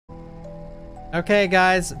Okay,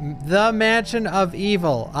 guys, the Mansion of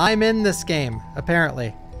Evil. I'm in this game,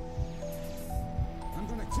 apparently. I'm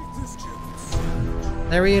gonna kick this kid.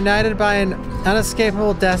 They were united by an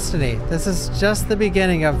unescapable destiny. This is just the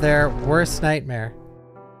beginning of their worst nightmare.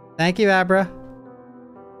 Thank you, Abra.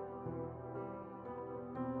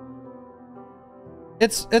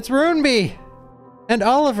 It's Runeby and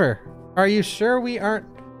Oliver. Are you sure we aren't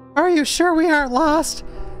lost?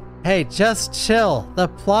 Hey, just chill. The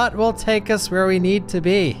plot will take us where we need to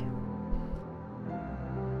be.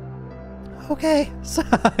 Okay. So,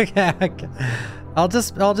 okay. I'll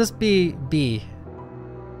just be B.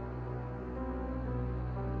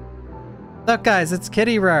 Look, guys, it's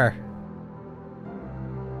Kitty Rar.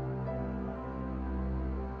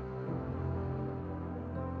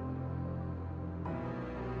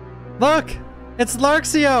 Look, it's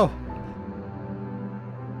Larxio.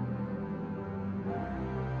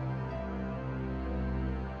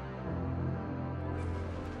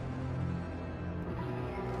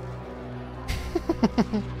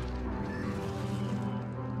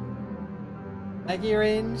 Maggie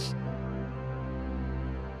range.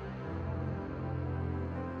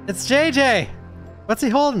 It's JJ. What's he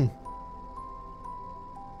holding?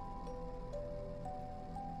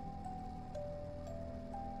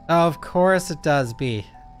 Oh, of course it does, B.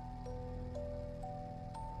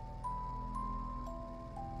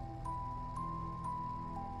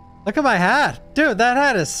 Look at my hat. Dude, that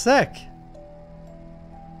hat is sick.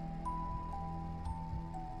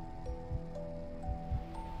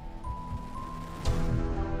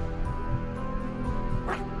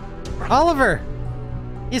 Oliver!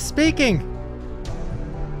 He's speaking!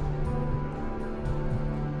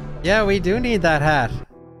 Yeah, we do need that hat.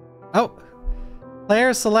 Oh!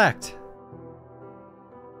 Player select.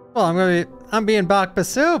 Well, I'm being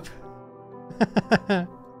Bawkbasoup.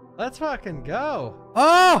 Let's fucking go.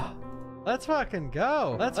 Oh! Let's fucking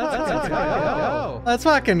go. Let's fucking go. Let's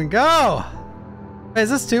fucking go. Wait, is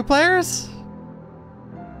this 2 players?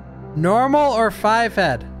 Normal or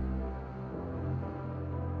 5-head?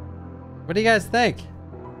 What do you guys think?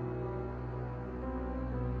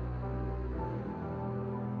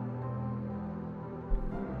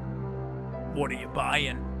 What are you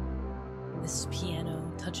buying? This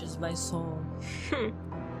piano touches my soul.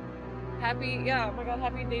 Happy, yeah, oh my god,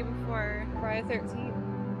 happy day before Friday 13th.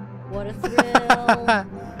 What a thrill.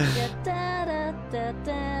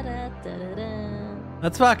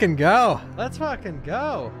 Let's fucking go. Let's fucking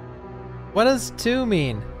go. What does 2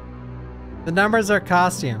 mean? The numbers are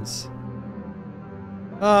costumes.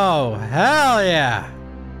 Oh, hell yeah.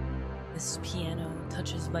 This piano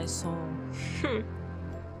touches my soul.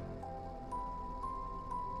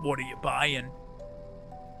 What are you buying?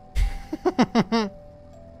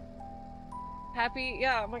 Happy,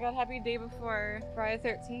 yeah, oh my god, happy day before Friday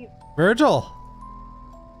 13th. Virgil.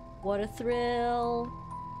 What a thrill.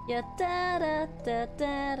 Yeah,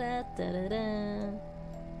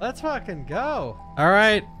 Let's fucking go. All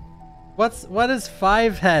right. What is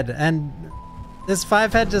 5-head? And is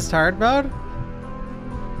 5-head just hard mode?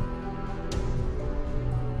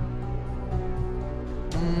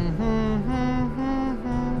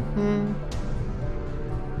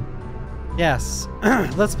 Yes.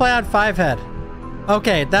 Let's play on 5-head.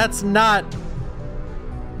 Okay, that's not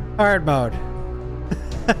hard mode.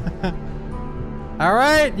 All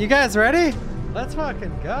right, you guys ready? Let's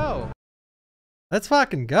fucking go. Let's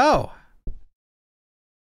fucking go.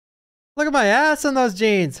 Look at my ass in those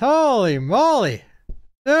jeans. Holy moly.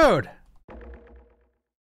 Dude.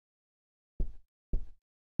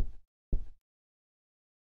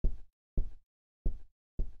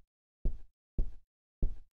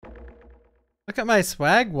 Look at my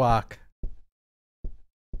swag walk.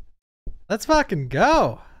 Let's fucking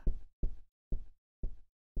go.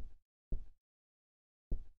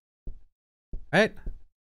 Right?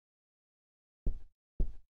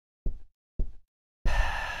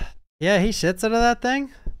 Yeah, he shits out of that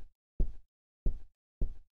thing.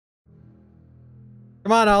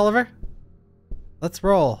 Come on, Oliver. Let's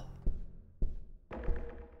roll.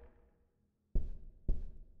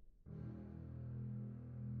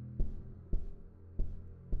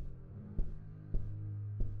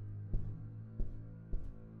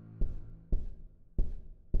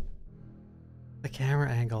 The camera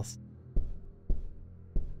angles.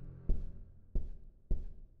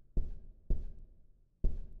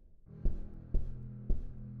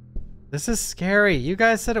 This is scary. You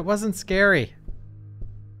guys said it wasn't scary.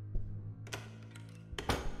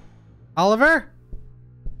 Oliver?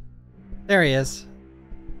 There he is.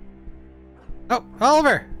 Oh,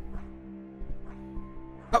 Oliver!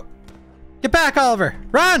 Oh, get back, Oliver!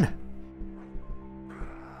 Run!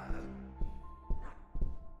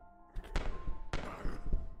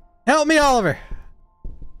 Help me, Oliver!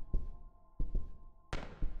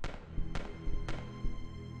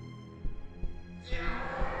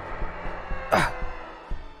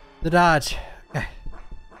 The dodge. Okay.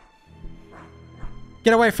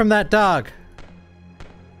 Get away from that dog.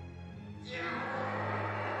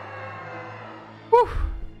 Woo!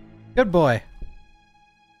 Good boy.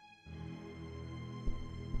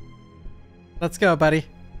 Let's go, buddy.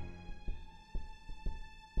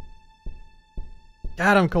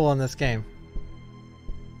 God, I'm cool in this game.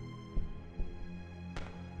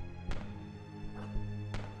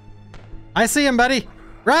 I see him, buddy.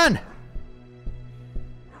 Run!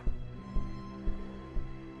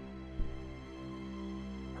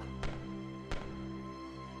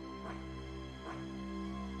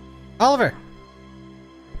 Oliver!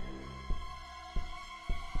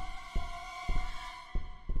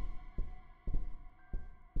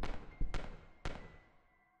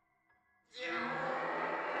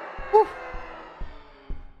 Whew.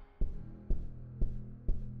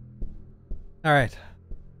 All right.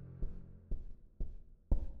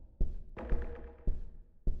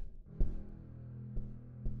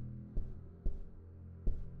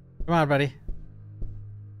 Come on, buddy.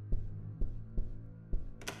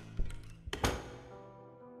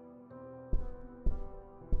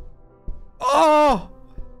 Oh!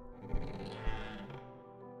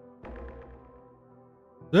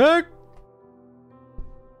 Look!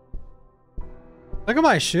 Look at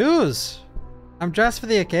my shoes. I'm dressed for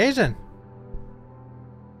the occasion.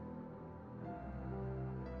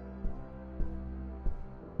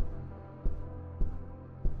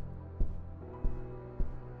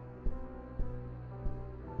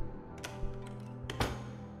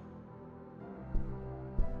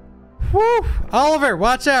 Whew! Oliver,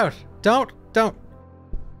 watch out! Don't.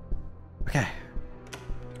 Okay.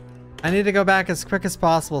 I need to go back as quick as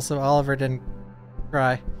possible so Oliver didn't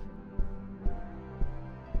cry.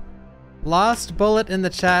 Lost Bullet in the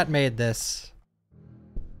chat made this.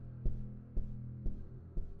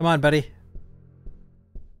 Come on, buddy.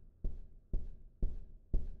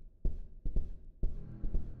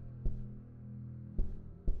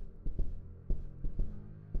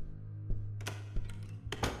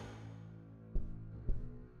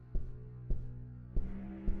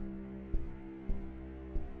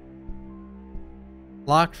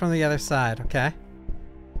 Locked from the other side, okay.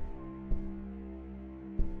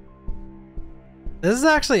 This is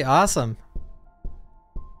actually awesome.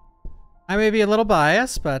 I may be a little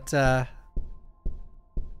biased, but all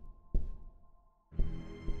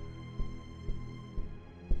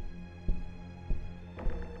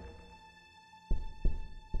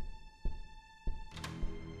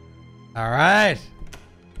right.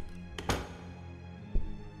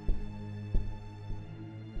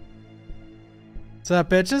 What's up,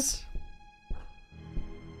 bitches?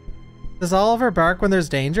 Does Oliver bark when there's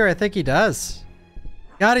danger? I think he does.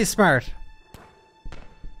 God, he's smart.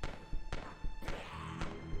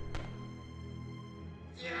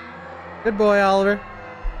 Good boy, Oliver.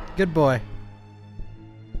 Good boy.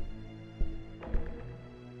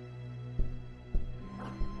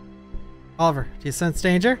 Oliver, do you sense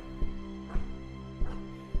danger?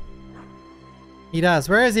 He does.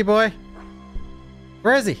 Where is he, boy?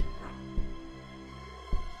 Where is he?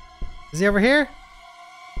 Is he over here?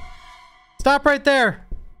 Stop right there!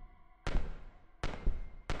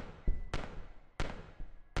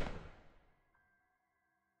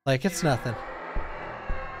 Like it's nothing.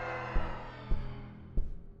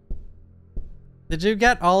 Did you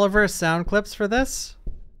get Oliver's sound clips for this?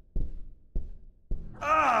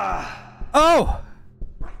 Oh!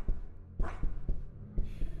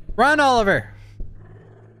 Run, Oliver!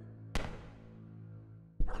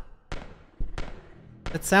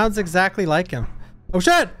 It sounds exactly like him. Oh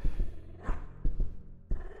shit!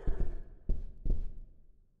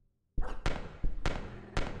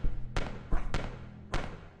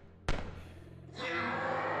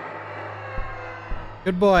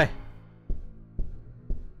 Good boy.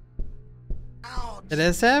 It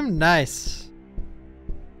is him? Nice.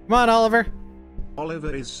 Come on, Oliver.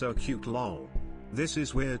 Oliver is so cute, lol. This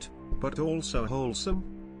is weird, but also wholesome,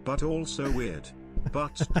 but also weird,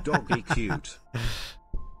 but doggy cute.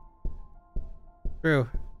 True.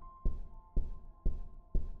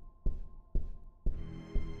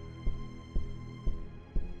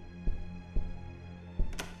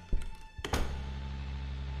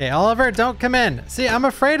 Okay, Oliver, don't come in. See, I'm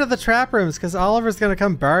afraid of the trap rooms because Oliver's gonna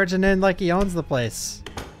come barging in like he owns the place.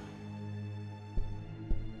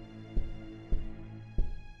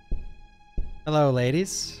 Hello,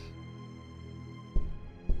 ladies.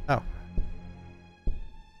 Oh.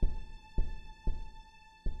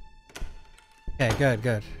 Okay, good,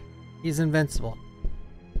 good. He's invincible.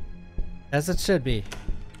 As it should be.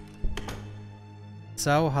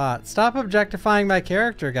 So hot. Stop objectifying my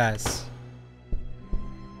character, guys.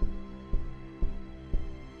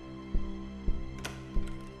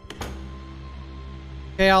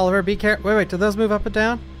 Okay, Oliver, be careful. Wait, do those move up and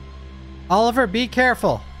down? Oliver, be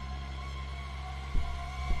careful.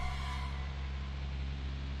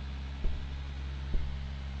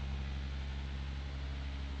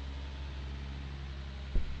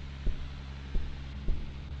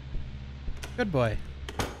 Good boy.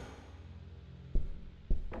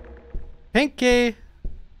 Pinky!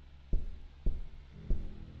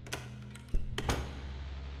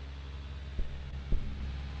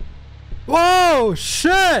 Whoa!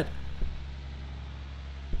 Shit!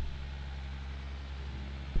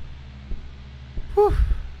 Whew.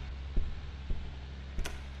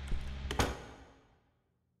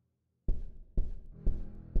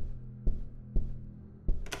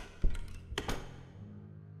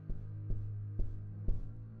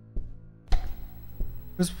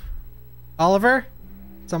 Oliver?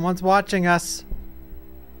 Someone's watching us.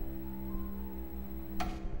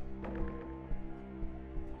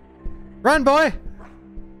 Run, boy!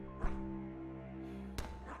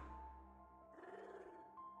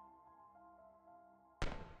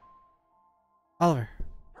 Oliver.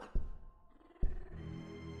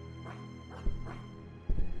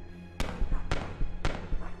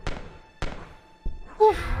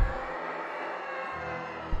 Whew.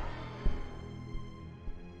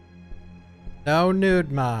 No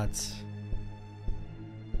nude mods.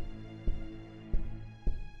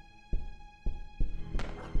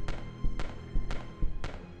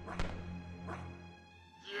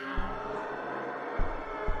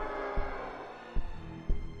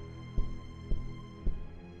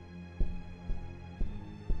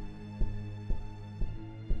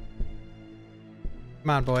 Come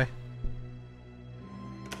on, boy.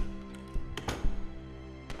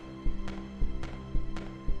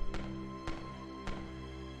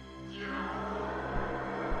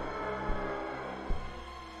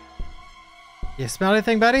 You smell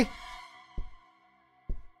anything, buddy?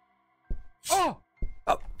 Oh!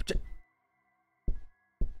 Oh!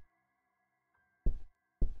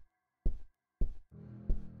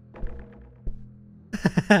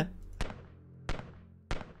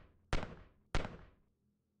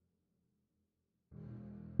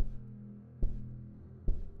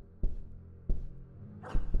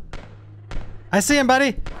 I see him,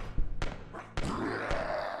 buddy!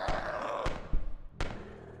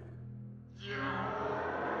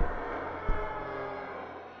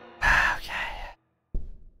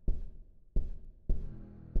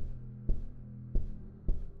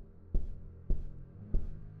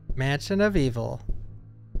 Mansion of Evil.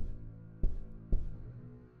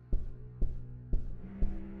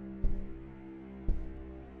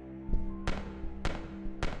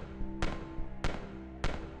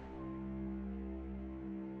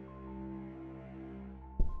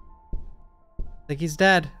 I think he's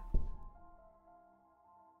dead.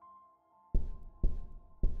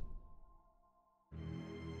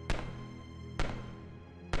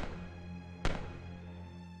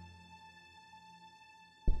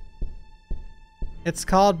 It's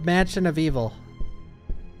called Mansion of Evil.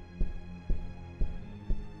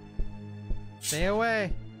 Stay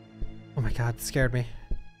away. Oh my god, it scared me.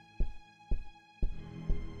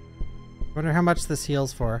 Wonder how much this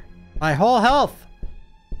heals for. My whole health!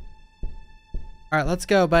 Alright, let's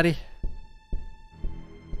go, buddy.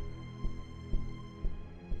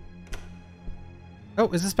 Oh,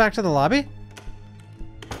 is this back to the lobby?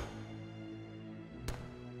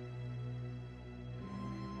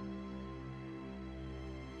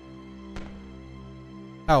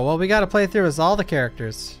 Oh, well, we gotta play through as all the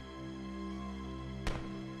characters.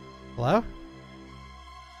 Hello?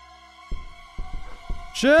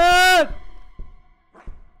 Shit!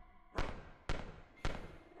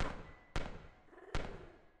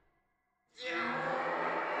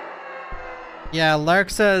 Yeah, Lark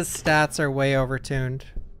says stats are way overtuned.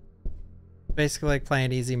 Basically like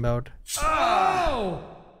playing easy mode. Oh!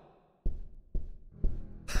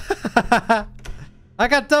 I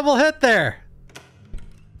got double hit there!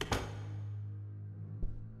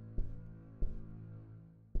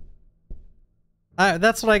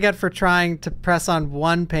 That's what I get for trying to press on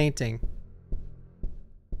one painting.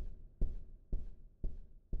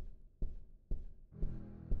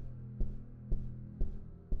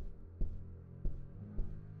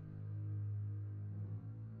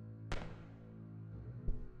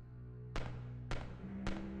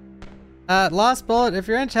 Lost Bullet, if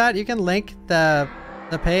you're in chat, you can link the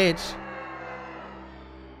page.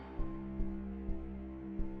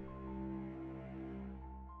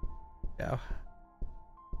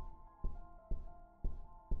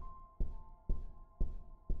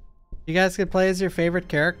 You guys could play as your favorite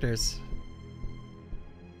characters.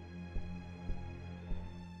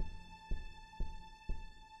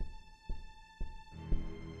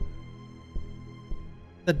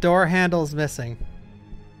 The door handle's missing.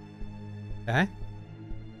 Okay.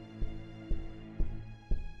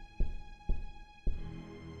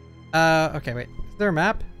 Okay, wait. Is there a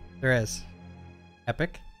map? There is.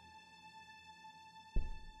 Epic.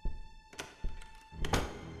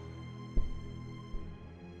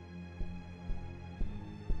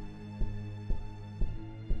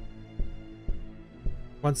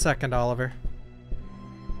 One second, Oliver.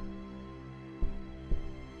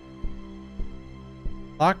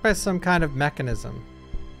 Locked by some kind of mechanism.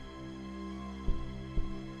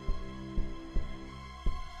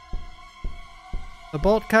 The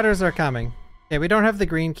bolt cutters are coming. Okay, we don't have the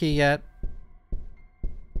green key yet.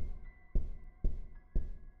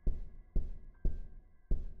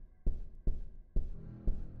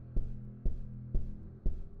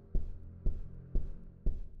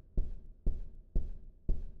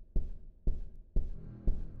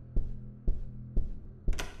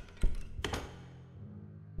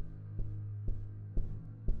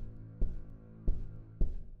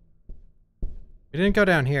 We didn't go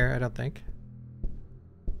down here, I don't think.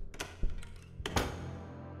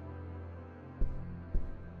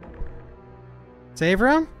 Save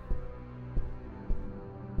room?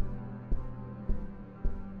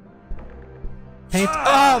 Paint.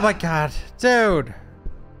 Oh my god, dude.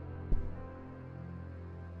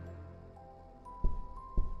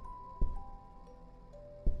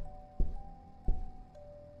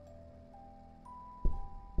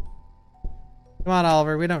 Come on,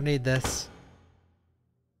 Oliver, we don't need this.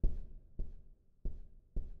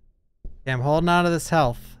 Okay, I'm holding on to this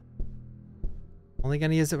health. Only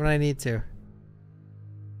gonna use it when I need to.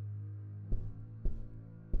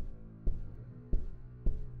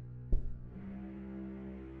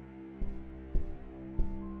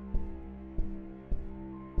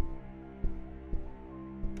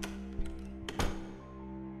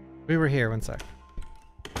 We were here, one sec.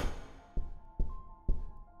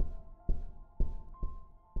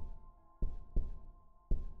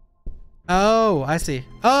 Oh, I see.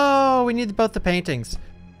 Oh, we need both the paintings.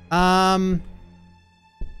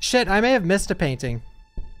 Shit, I may have missed a painting.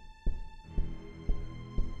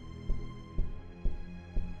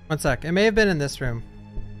 One sec, it may have been in this room.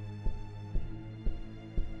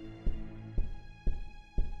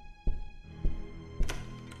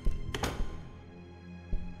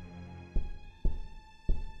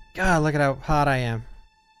 God, look at how hot I am.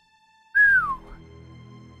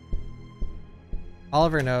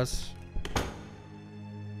 Oliver knows.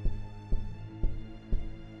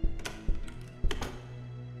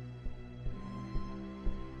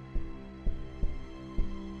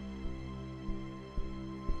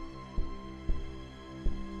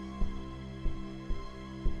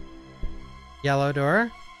 Yellow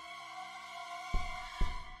door.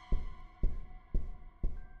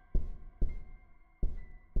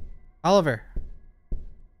 Oliver.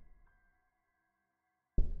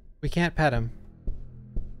 We can't pet him.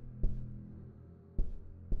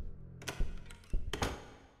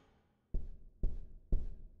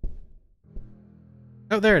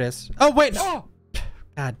 Oh, there it is. Oh, wait. Oh!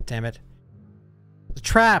 God damn it. The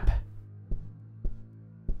trap.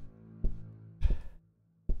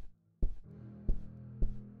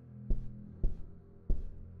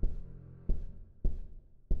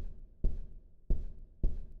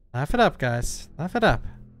 Laugh it up, guys. Laugh it up.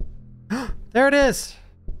 There it is.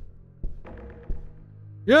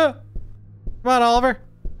 Yeah. Come on, Oliver.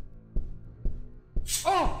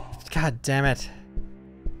 Oh! God damn it.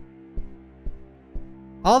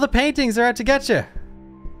 All the paintings are out to get you.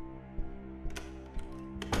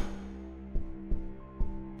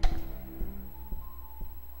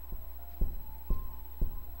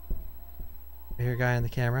 Here, guy in the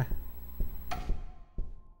camera.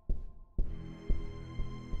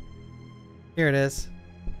 Here it is.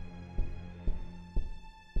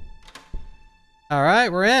 All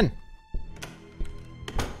right, we're in.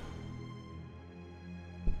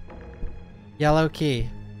 Yellow key.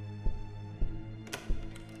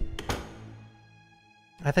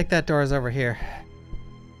 I think that door is over here.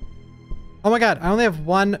 Oh my god, I only have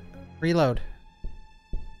one reload.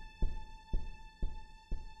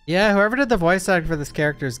 Yeah, whoever did the voice acting for this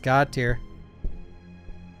character is god tier.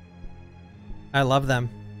 I love them.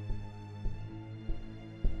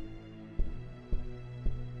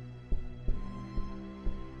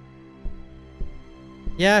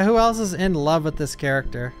 Yeah, who else is in love with this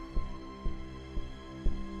character?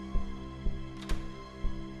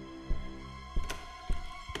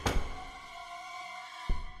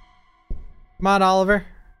 Come on, Oliver.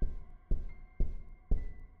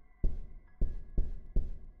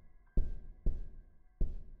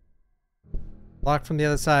 Locked from the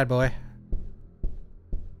other side, boy.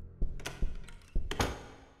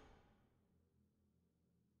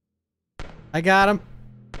 I got him.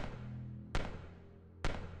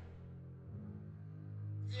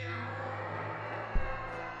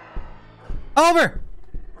 Oliver!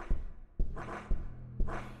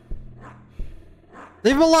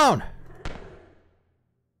 Leave him alone!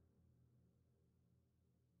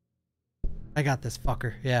 I got this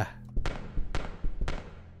fucker, yeah.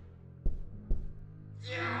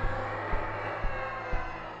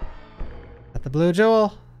 Got the blue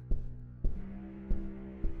jewel.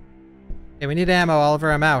 Okay, we need ammo,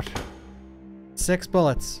 Oliver. I'm out. 6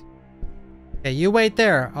 bullets. Okay, you wait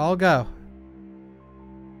there. I'll go.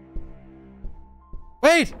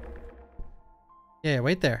 Wait! Yeah,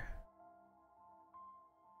 wait there.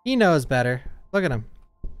 He knows better. Look at him.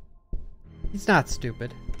 He's not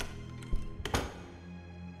stupid.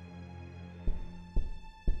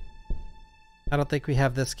 I don't think we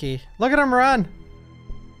have this key. Look at him run!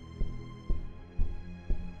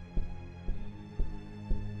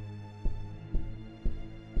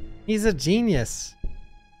 He's a genius.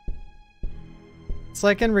 It's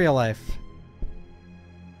like in real life.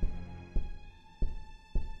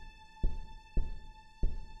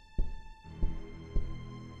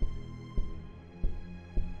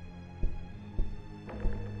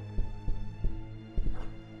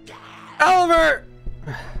 Oliver!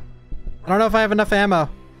 I don't know if I have enough ammo.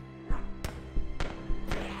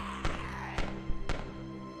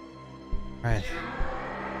 Alright.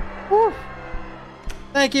 Woo!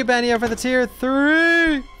 Thank you, Benio, for the tier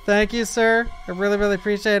 3! Thank you, sir. I really, really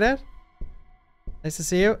appreciate it. Nice to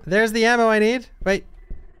see you. There's the ammo I need. Wait.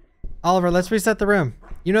 Oliver, let's reset the room.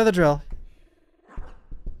 You know the drill.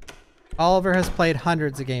 Oliver has played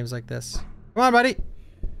hundreds of games like this. Come on, buddy.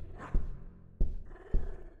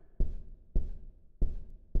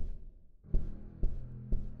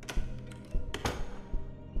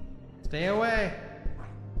 Stay away.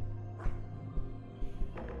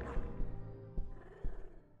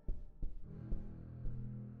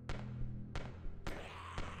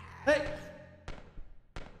 Hey.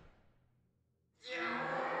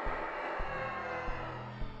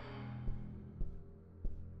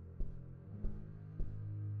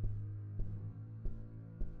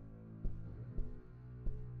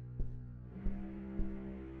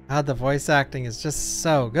 God, the voice acting is just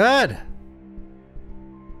so good.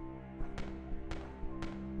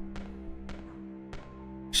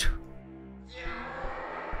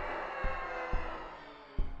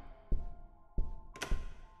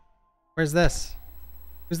 Where's this?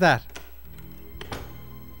 Who's that?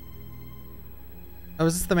 Oh,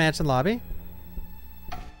 is this the mansion lobby?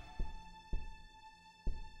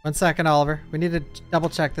 1 second, Oliver. We need to double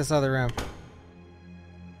check this other room.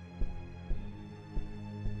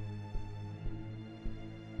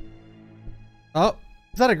 Oh,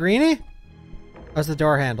 is that a greenie? Oh, it's the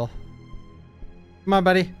door handle. Come on,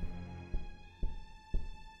 buddy.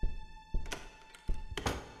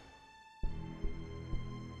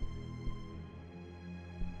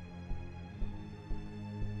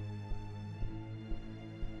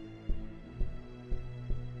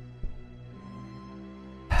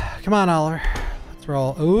 Come on, Oliver. Let's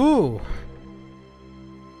roll. Ooh. All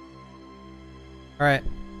right.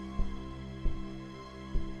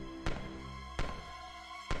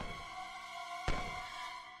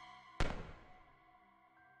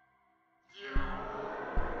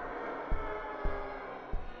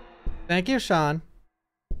 Thank you, Sean.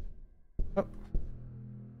 Oh.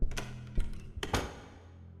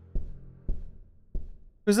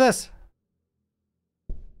 Who's this?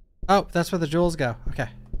 Oh, that's where the jewels go. Okay.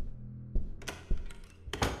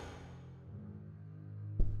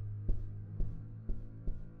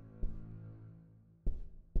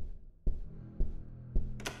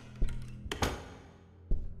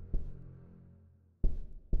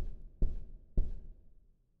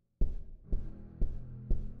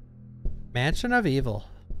 Mansion of Evil.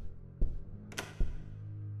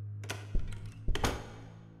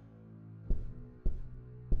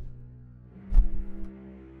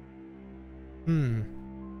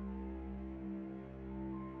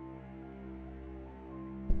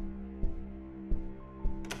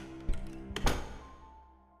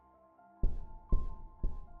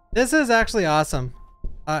 This is actually awesome.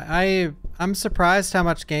 I'm surprised how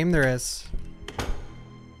much game there is.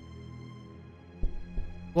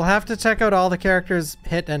 We'll have to check out all the characters'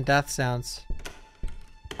 hit and death sounds.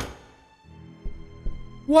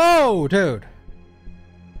 Whoa, dude.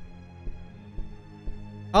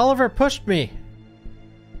 Oliver pushed me.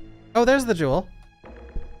 Oh, there's the jewel.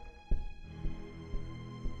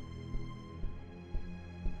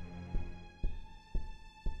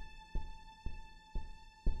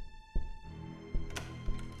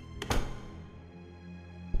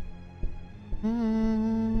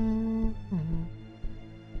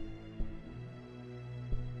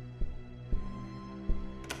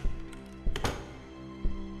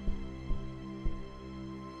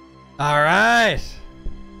 All right.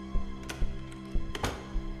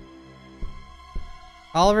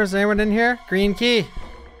 Oliver, is anyone in here? Green key.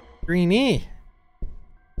 Greenie.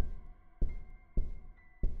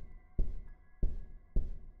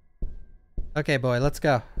 Okay, boy, let's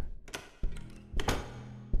go.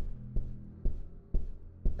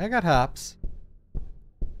 I got hops.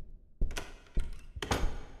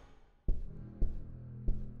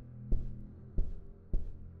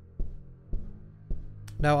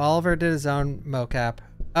 No, Oliver did his own mocap.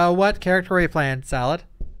 Oh, what character were you playing? Salad?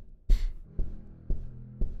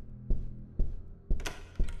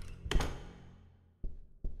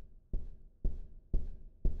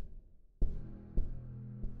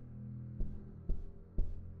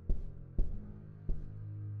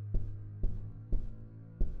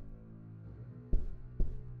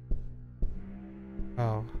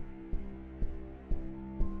 Oh.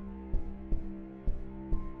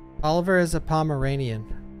 Oliver is a Pomeranian.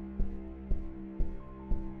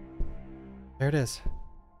 There it is.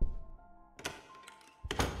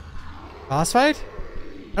 Boss fight?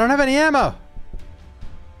 I don't have any ammo.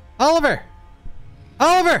 Oliver!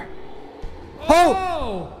 Oliver!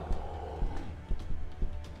 Oh!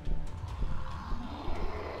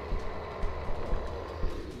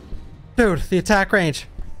 Dude, the attack range.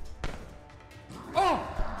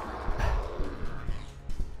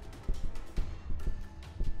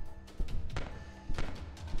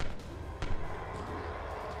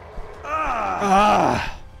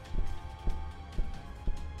 Ah!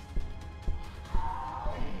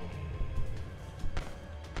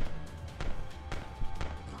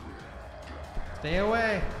 Stay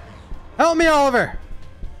away. Help me, Oliver.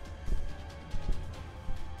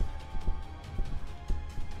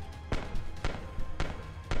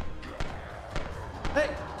 Hey.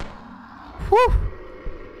 Whew.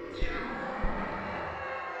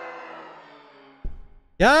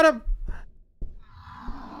 Got him.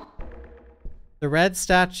 The red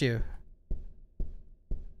statue.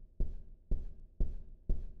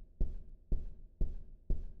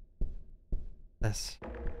 This.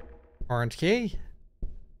 Orange key.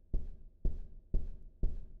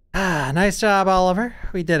 Ah, nice job, Oliver.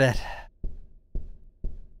 We did it.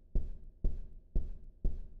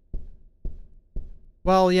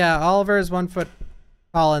 Well, yeah, Oliver is 1 foot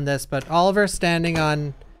tall in this, but Oliver's standing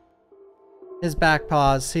on his back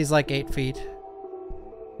paws. He's like 8 feet.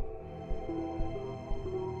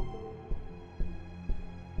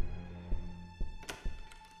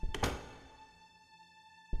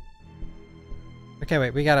 Okay,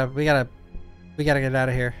 wait, we gotta get out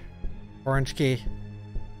of here. Orange key.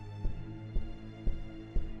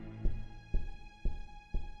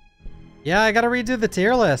 Yeah, I gotta redo the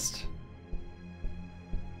tier list.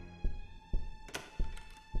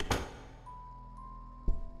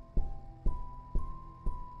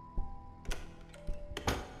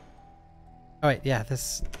 Oh wait, yeah,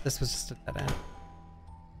 this was just a dead end.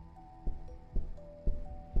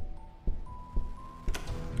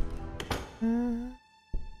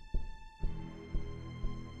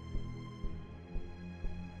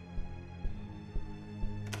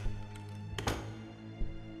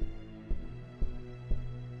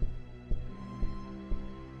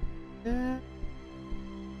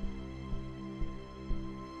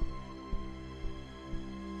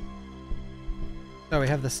 So we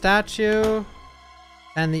have the statue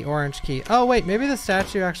and the orange key. Oh wait, maybe the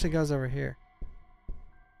statue actually goes over here.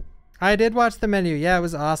 I did watch the menu. Yeah, it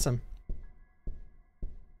was awesome.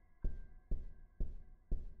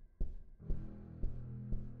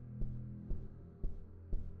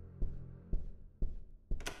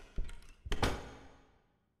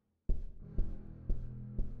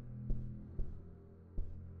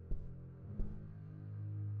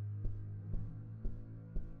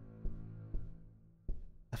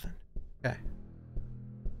 Nothing. Okay.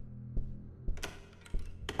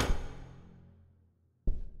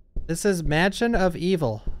 This is Mansion of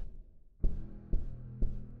Evil.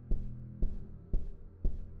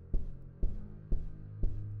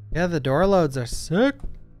 Yeah, the door loads are sick.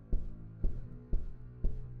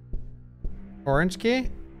 Orange key?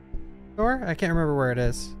 Door? I can't remember where it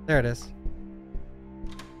is. There it is.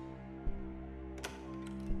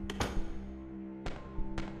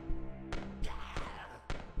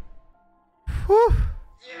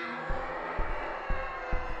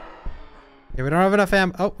 Okay, we don't have enough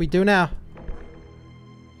ammo. Oh, we do now.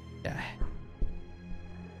 Yeah.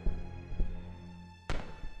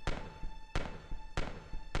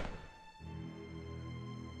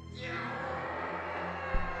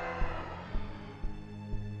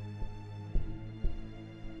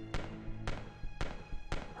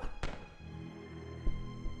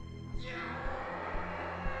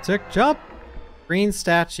 Sick jump. Green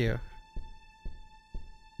statue.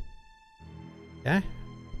 Okay.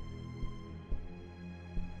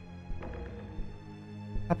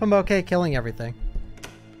 Hope I'm okay killing everything.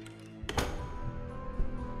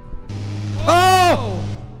 Oh!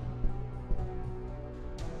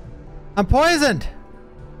 I'm poisoned!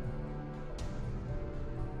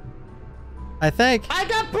 I think. I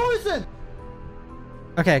got poisoned!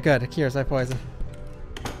 Okay, good. It cures my poison.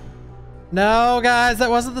 No, guys, that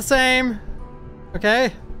wasn't the same.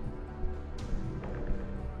 Okay.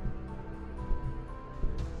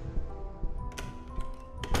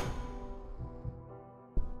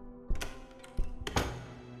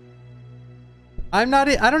 I'm not.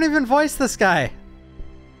 I don't even voice this guy.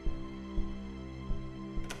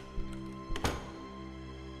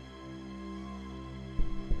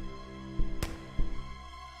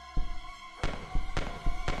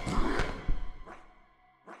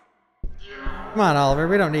 Come on, Oliver.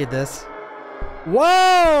 We don't need this.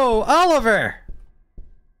 Whoa, Oliver!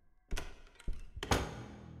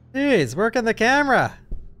 Jeez, working the camera.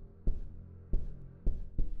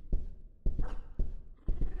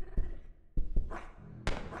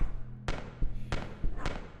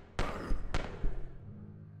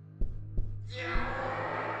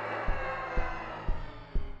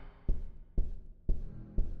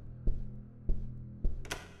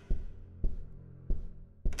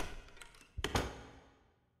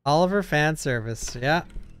 Oliver fan service, yeah.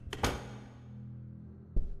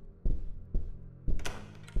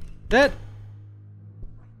 It.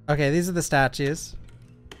 Okay, these are the statues.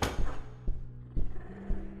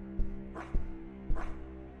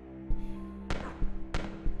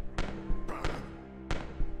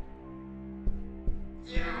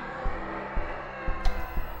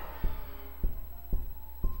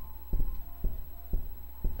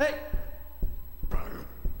 Hey!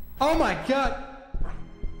 Oh my god!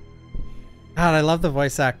 God, I love the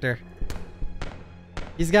voice actor.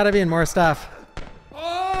 He's got to be in more stuff.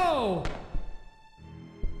 Oh!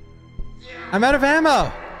 I'm out of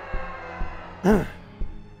ammo!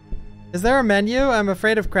 Is there a menu? I'm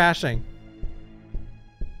afraid of crashing.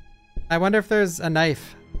 I wonder if there's a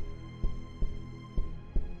knife.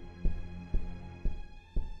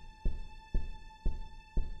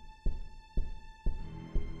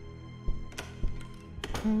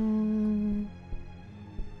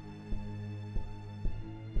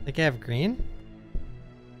 I think I have green?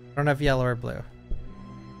 I don't have yellow or blue.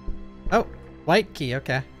 Oh, white key,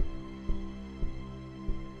 okay.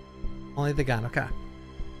 Only the gun, okay.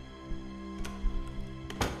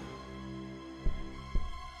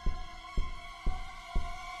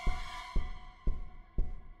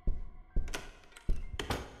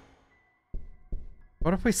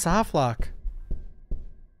 What if we soft lock?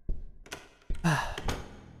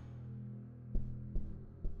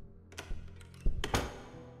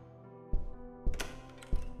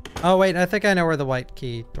 Oh wait, I think I know where the white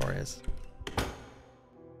key door is.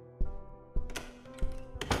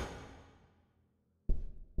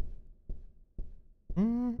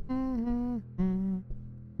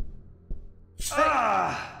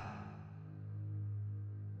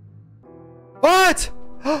 What?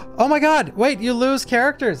 Oh my god, wait, you lose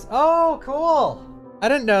characters. Oh, cool. I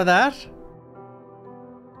didn't know that.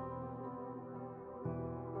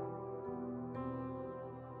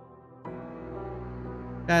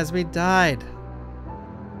 Guys, we died.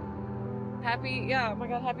 Happy, yeah, oh my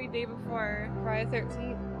god, happy day before Friday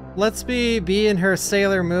 13th. Let's be in her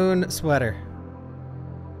Sailor Moon sweater.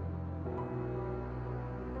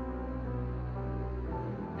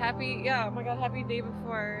 Happy, yeah, oh my god, happy day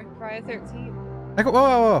before Friday 13th. Whoa,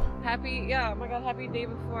 whoa, whoa. Happy, yeah, oh my god, happy day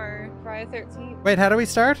before Friday 13th. Wait, how do we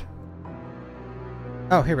start?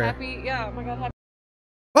 Oh, here we go. Happy, yeah, oh my god, happy.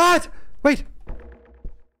 What? Wait.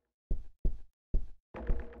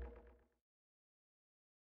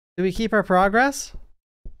 Do we keep our progress?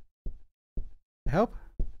 I hope.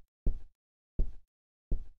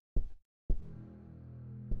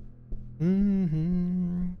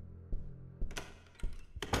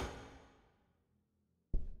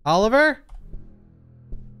 Oliver?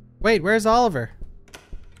 Wait, where's Oliver?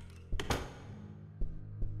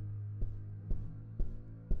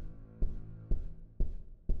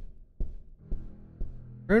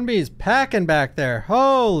 Runeby's packing back there.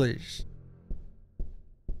 Holy sh...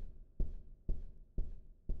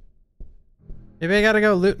 Maybe I gotta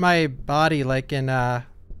go loot my body like in, Oh,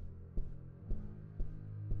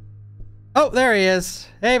 there he is.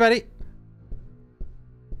 Hey, buddy.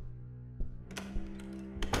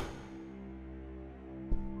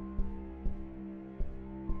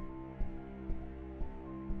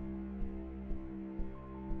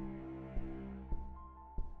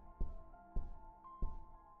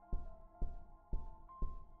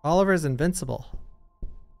 Oliver's invincible.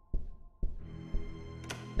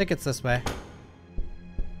 I think it's this way.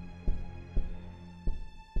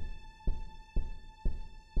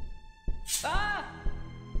 Ah!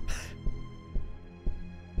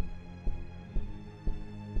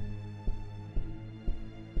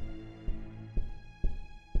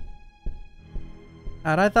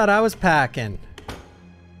 God, I thought I was packing.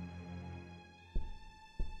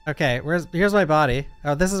 Okay, here's my body.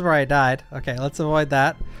 Oh, this is where I died. Okay, let's avoid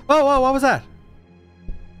that. Whoa, whoa, what was that?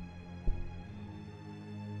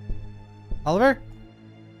 Oliver?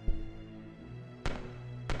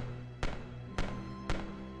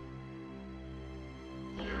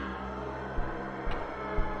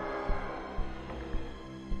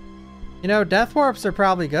 You know, death warps are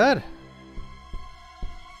probably good.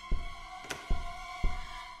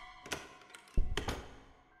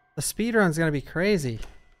 The speedrun's gonna be crazy.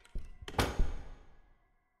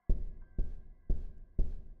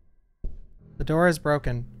 The door is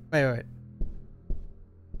broken. Wait.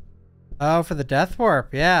 Oh, for the death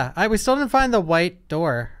warp. Yeah. We still didn't find the white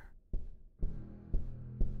door.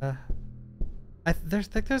 I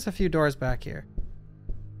think there's a few doors back here.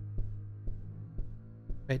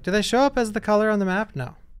 Wait, do they show up as the color on the map?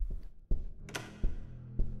 No.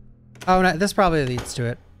 Oh, no, this probably leads to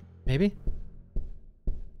it. Maybe?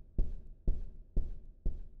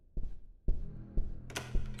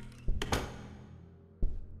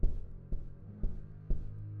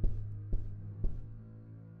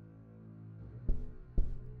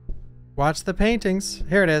 Watch the paintings.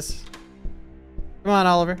 Here it is. Come on,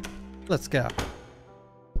 Oliver. Let's go.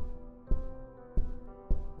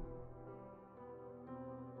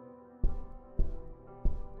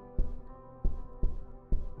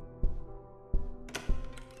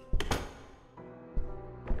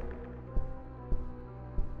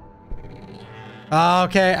 Oh,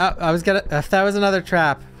 okay, I was gonna... If that was another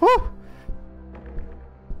trap. Whew!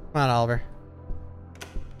 Come on, Oliver.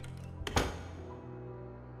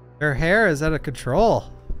 Her hair is out of control.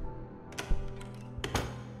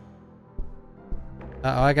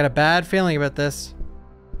 Uh-oh, I got a bad feeling about this.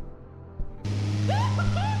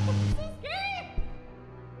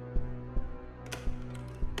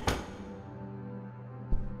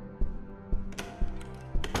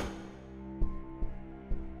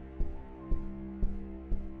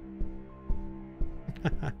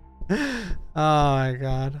 Oh my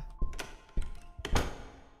god.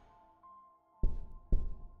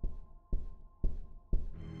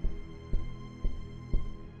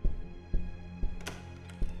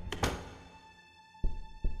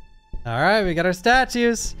 Alright, we got our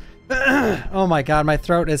statues. Oh my god, my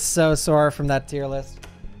throat is so sore from that tier list.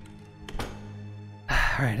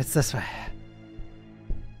 Alright, it's this way.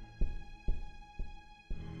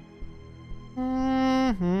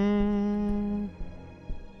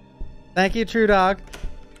 Thank you, True Dog.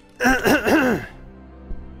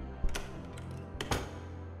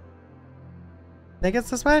 Think it's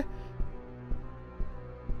this way?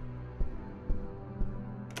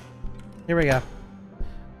 Here we go.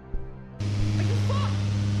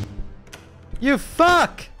 You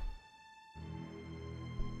fuck!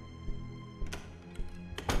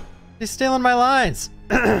 He's stealing my lines.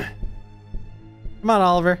 Come on,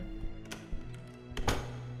 Oliver.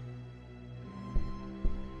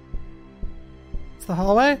 It's the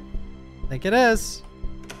hallway? I think it is.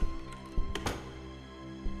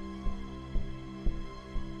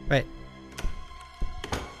 Wait.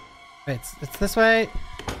 Wait, it's this way.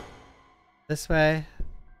 This way.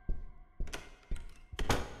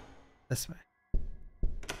 This way.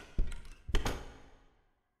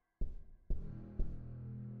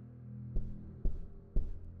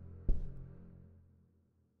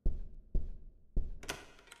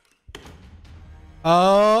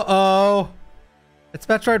 Oh. It's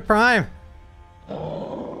Metroid Prime.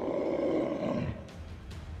 So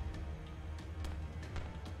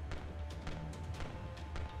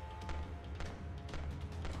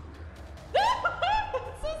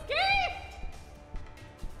scary!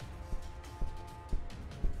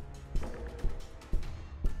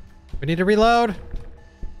 We need to reload.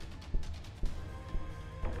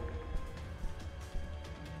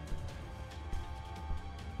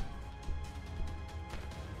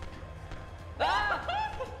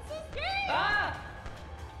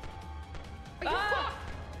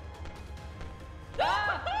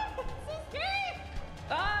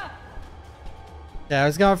 Yeah, I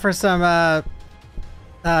was going for some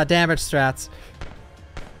damage strats.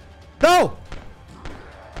 No!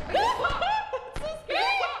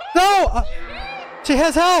 No! She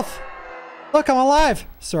has health! Look, I'm alive!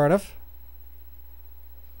 Sort of.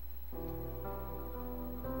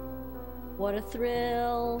 What a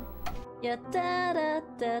thrill. Yeah, da da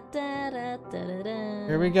da da da da da.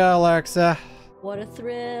 Here we go, Larxa. What a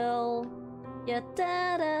thrill. Yeah,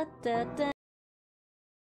 da da da da.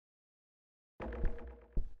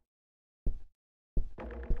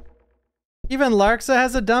 Even Larxa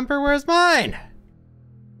has a dumper, where's mine?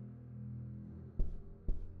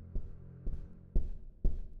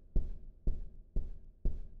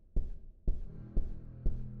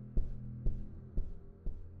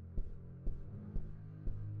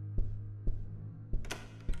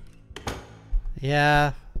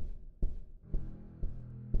 Yeah.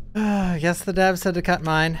 I guess the devs had to cut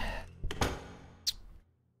mine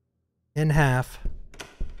in half.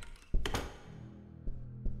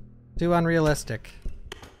 Too unrealistic.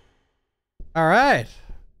 Alright.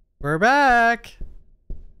 We're back.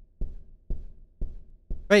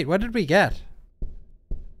 Wait, what did we get?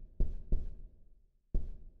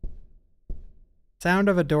 Sound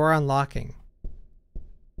of a door unlocking.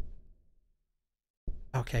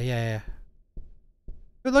 Okay, yeah.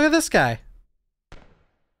 But look at this guy.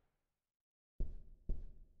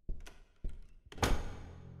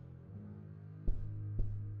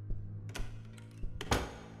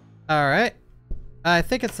 Alright. I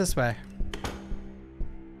think it's this way.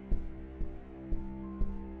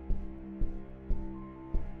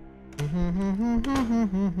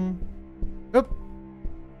 Oop.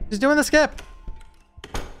 She's doing the skip.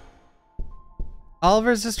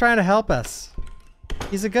 Oliver's just trying to help us.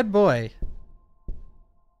 He's a good boy.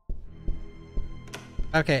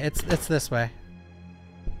 Okay, it's this way.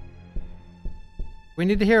 We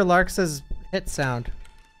need to hear Larxa's hit sound.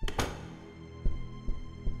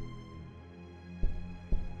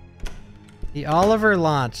 The Oliver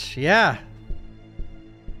launch, yeah.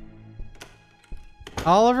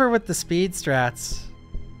 Oliver with the speed strats.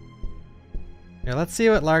 Here, let's see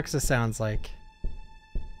what Larxa sounds like.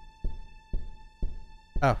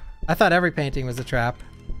 Oh, I thought every painting was a trap.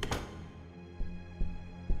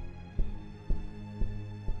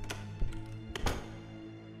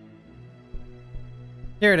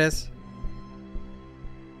 Here it is.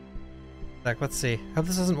 Like, let's see. Hope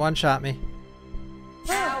this doesn't one-shot me.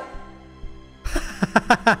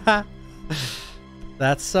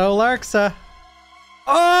 That's so Larxa.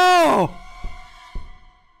 Oh!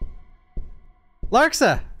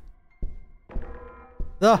 Larxa!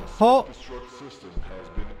 The whole...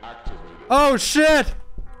 Oh shit!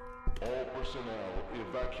 All personnel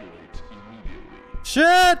evacuate immediately.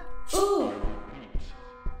 Shit! Ooh! I repeat,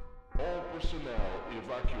 all personnel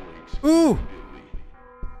evacuate Ooh! immediately.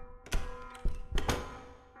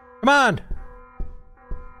 Come on!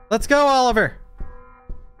 Let's go, Oliver!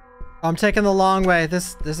 Oh, I'm taking the long way.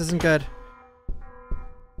 This isn't good.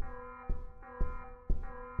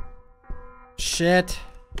 Shit.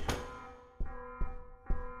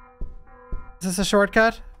 Is this a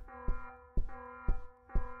shortcut?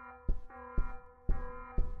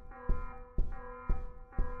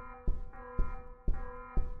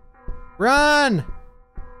 Run!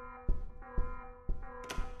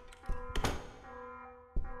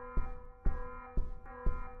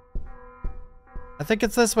 I think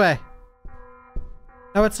it's this way.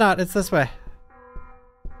 No, it's not. It's this way.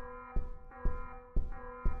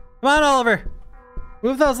 Come on, Oliver!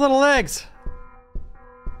 Move those little legs!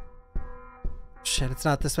 Shit, it's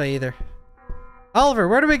not this way either. Oliver,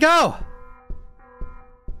 where do we go?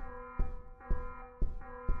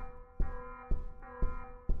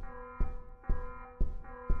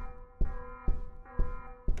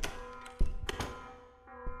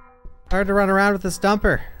 Hard to run around with this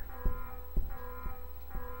dumper.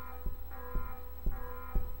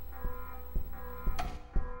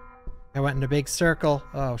 I went in a big circle.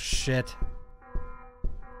 Oh shit.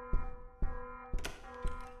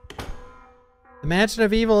 The Mansion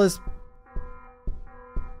of Evil is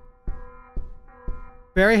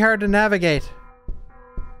very hard to navigate.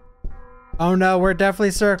 Oh no, we're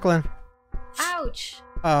definitely circling. Ouch!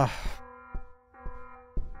 Oh.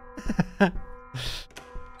 You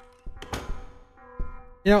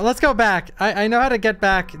know, let's go back. I know how to get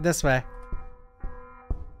back this way.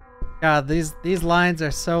 God, these lines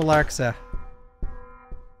are so Larxa.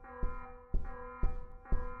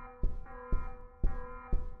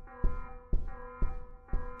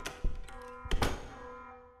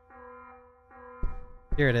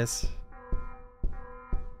 Here it is.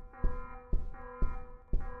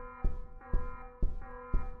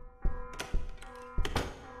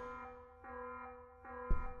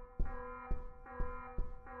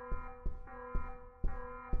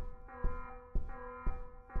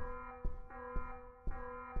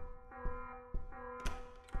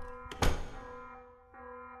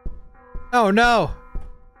 Oh no!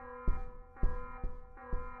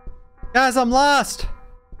 Guys, I'm lost!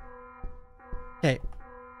 Okay.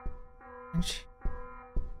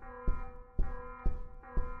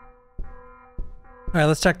 Alright,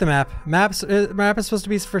 let's check the map. Map is supposed to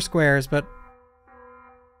be for squares, but...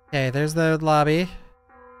 Okay, there's the lobby.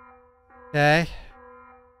 Okay.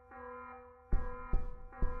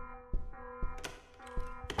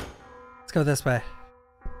 Let's go this way.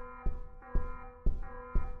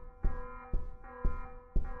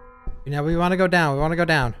 You know, we want to go down. We want to go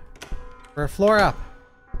down. We're a floor up.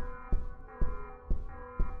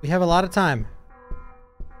 We have a lot of time.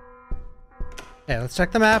 Okay, let's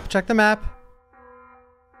check the map. Check the map.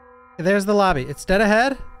 Okay, there's the lobby. It's dead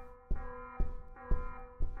ahead.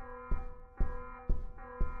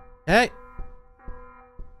 Okay.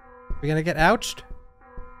 We gonna get ouched?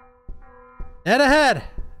 Dead ahead.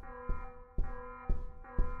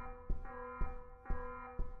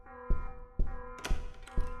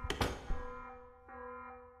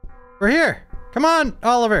 We're here. Come on,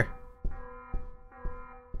 Oliver.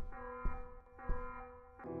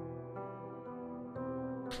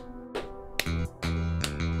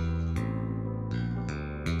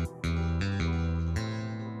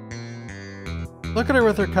 Look at her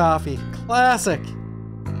with her coffee. Classic.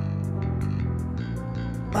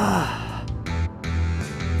 Ah.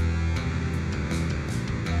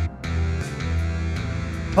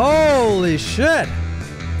 Holy shit.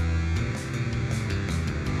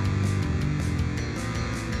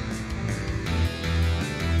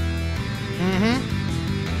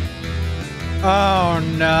 Oh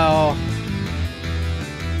no.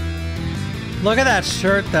 Look at that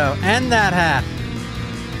shirt though, and that hat.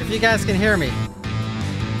 If you guys can hear me.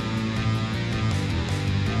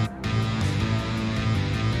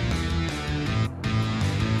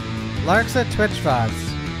 Larksa Twitch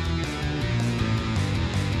VODs.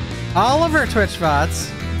 Oliver Twitch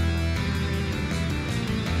VODs.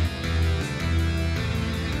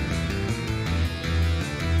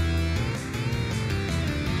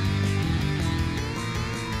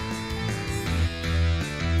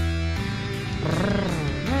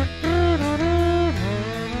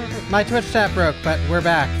 My Twitch chat broke, but we're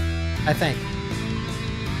back, I think.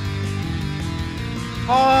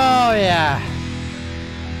 Oh yeah.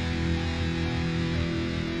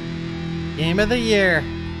 Game of the year.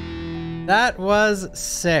 That was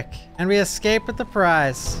sick. And we escaped with the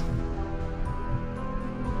prize.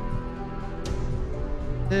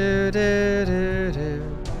 Do, do, do,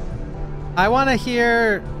 do. I want to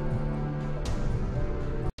hear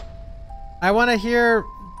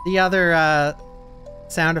the other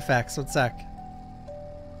sound effects. One sec.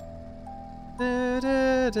 Du,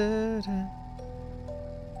 du, du, du.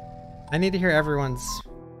 I need to hear everyone's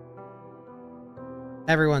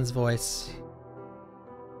voice.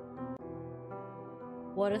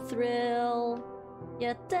 What a thrill.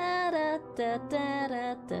 Yeah, da, da, da, da,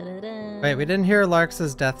 da, da, da. Wait, we didn't hear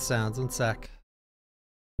Larksa's death sounds. One sec.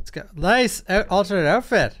 Let's go. Nice alternate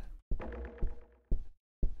outfit.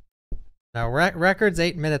 Now record's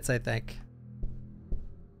 8 minutes, I think.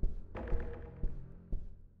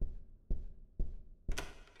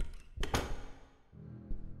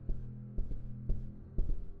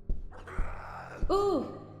 Ooh.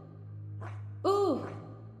 Ooh.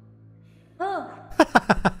 Oh.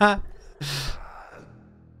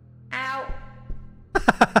 Ow.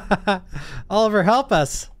 Oliver, help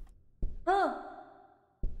us. Oh.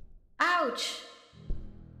 Ouch.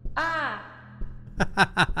 Ah.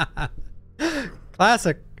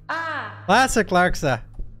 Classic. Ah. Classic Larksa.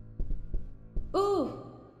 Ooh.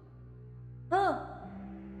 Oh.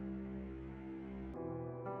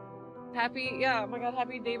 Happy, yeah, oh my god,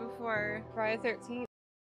 happy day before Friday 13th.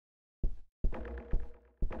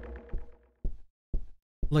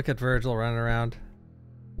 Look at Virgil running around.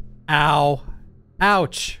 Ow.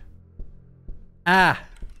 Ouch. Ah.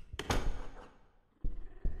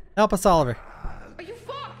 Help us, Oliver. Are you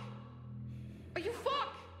fuck? Are you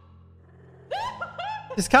fuck?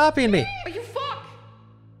 He's copying me. Are you fuck?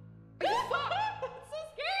 Are you fuck? That's so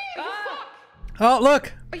scary. Are you fuck? Oh,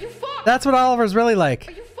 look. Are you fuck? That's what Oliver's really Are like.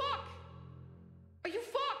 you fuck? Are you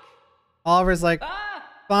fuck? Oliver's like,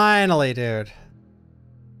 finally, dude.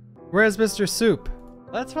 Where's Mr. Soup?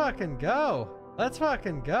 Let's fucking go. Let's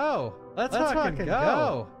fucking go. Let's fucking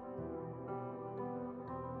go.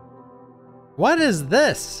 What is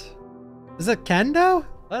this? Is it kendo?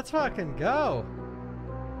 Let's fucking go.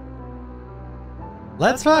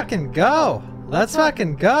 Let's fucking go. Let's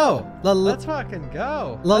fucking go. Let's fucking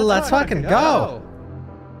go. Let's fucking go.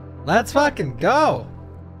 Let's fucking go.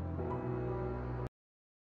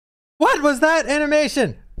 What was that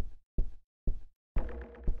animation?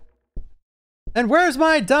 And where's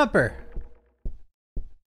my dumper?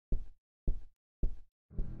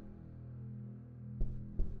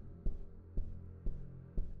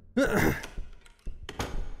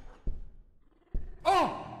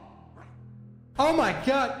 Oh! Oh my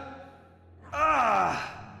god! Oh!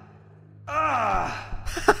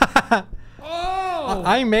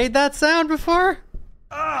 I made that sound before?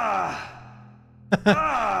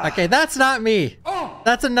 Okay, that's not me.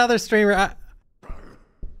 That's another streamer.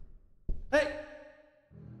 Hey!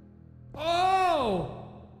 Oh!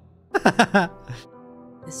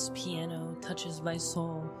 This piano touches my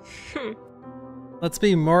soul. Let's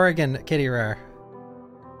be Morrigan, Kitty Rare.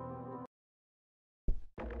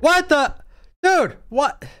 What the? Dude,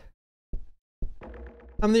 what?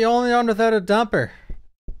 I'm the only one without a dumper.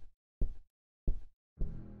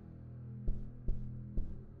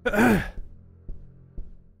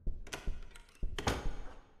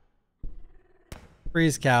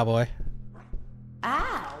 Freeze, cowboy.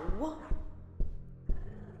 Ow!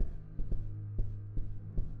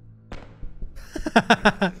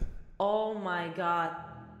 Oh my god.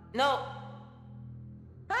 No!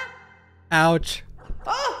 Ah! Ouch.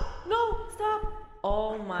 Oh! No! Stop!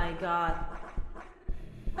 Oh my god.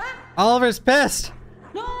 Ah! Oliver's pissed.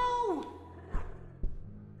 No!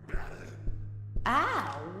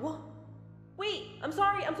 Ow! Wait, I'm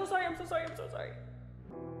sorry, I'm so sorry, I'm so sorry, I'm so sorry.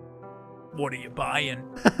 What are you buying?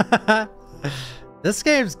 This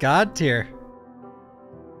game's god tier.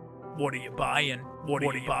 What are you buying? What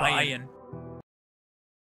are you buying?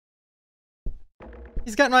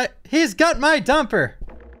 He's got my dumper.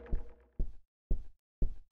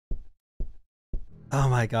 Oh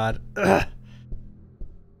my god. Ugh.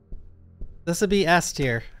 This would be S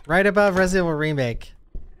tier, right above Resident Evil Remake.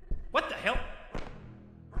 What the hell?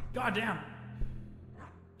 Goddamn.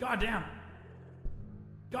 Goddamn.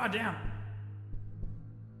 Goddamn.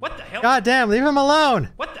 What the hell? God damn, leave him alone.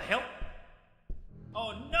 What the hell?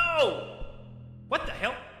 Oh no! What the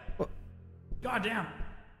hell? Goddamn.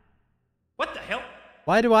 What the hell?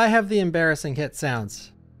 Why do I have the embarrassing hit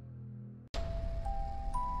sounds?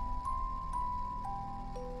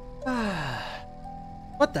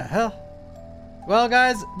 What the hell? Well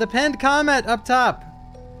guys, the pinned comment up top.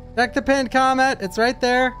 Check the pinned comment, it's right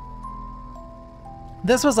there.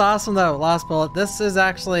 This was awesome though, Lost Bullet. This is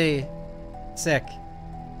actually sick.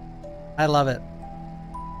 I love it.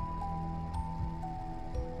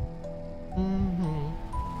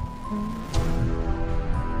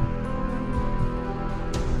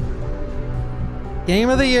 Game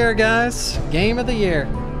of the year, guys. Game of the year.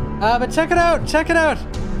 But check it out. Check it out.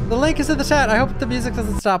 The link is in the chat. I hope the music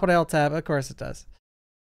doesn't stop when I alt tab. Of course it does.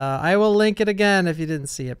 I will link it again if you didn't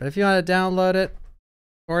see it. But if you want to download it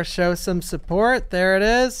or show some support, there it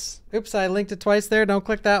is. Oops, I linked it twice there. Don't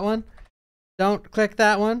click that one. Don't click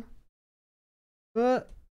that one. There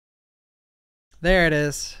it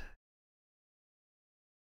is.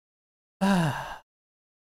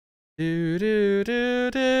 Do, do,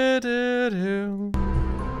 do, do, do, do.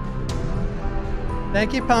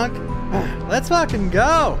 Thank you, Punk. Let's fucking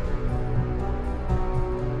go.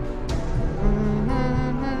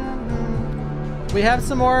 We have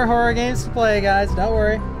some more horror games to play, guys. Don't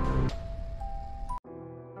worry.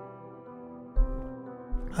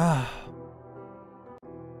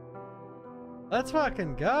 Let's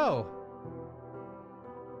fucking go.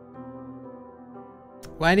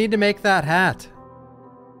 Well, I need to make that hat.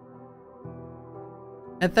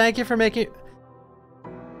 And thank you for making...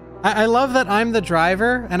 I love that I'm the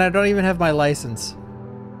driver and I don't even have my license.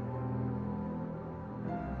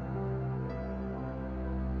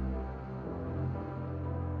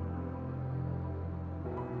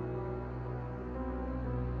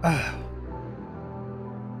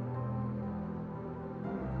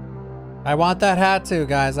 I want that hat too,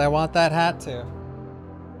 guys. I want that hat too.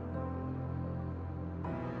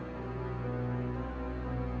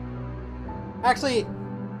 Actually,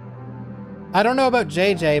 I don't know about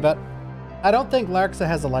JJ, but I don't think Larksa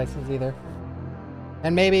has a license either.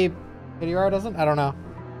 And maybe Hideyaro doesn't? I don't know.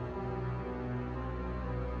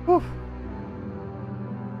 Whew.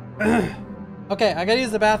 Okay, I gotta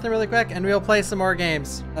use the bathroom really quick and we'll play some more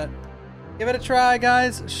games. But give it a try,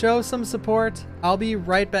 guys. Show some support. I'll be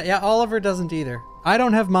right back. Yeah, Oliver doesn't either. I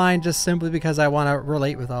don't have mine just simply because I want to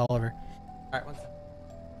relate with Oliver. Alright, one second.